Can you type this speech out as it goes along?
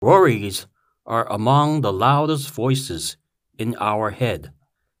Worries are among the loudest voices in our head,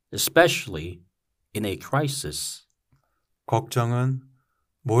 especially in a crisis. 걱정은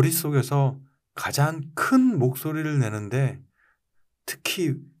머릿속에서 가장 큰 목소리를 내는데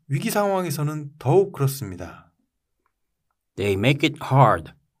특히 위기 상황에서는 더욱 그렇습니다. They make it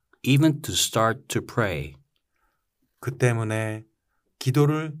hard even to start to pray. 그 때문에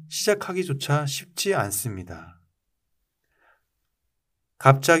기도를 시작하기조차 쉽지 않습니다.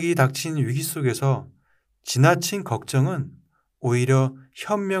 갑자기 닥친 위기 속에서 지나친 걱정은 오히려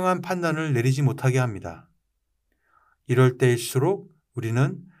현명한 판단을 내리지 못하게 합니다. 이럴 때일수록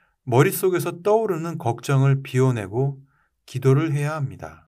우리는 머릿속에서 떠오르는 걱정을 비워내고 기도를 해야 합니다.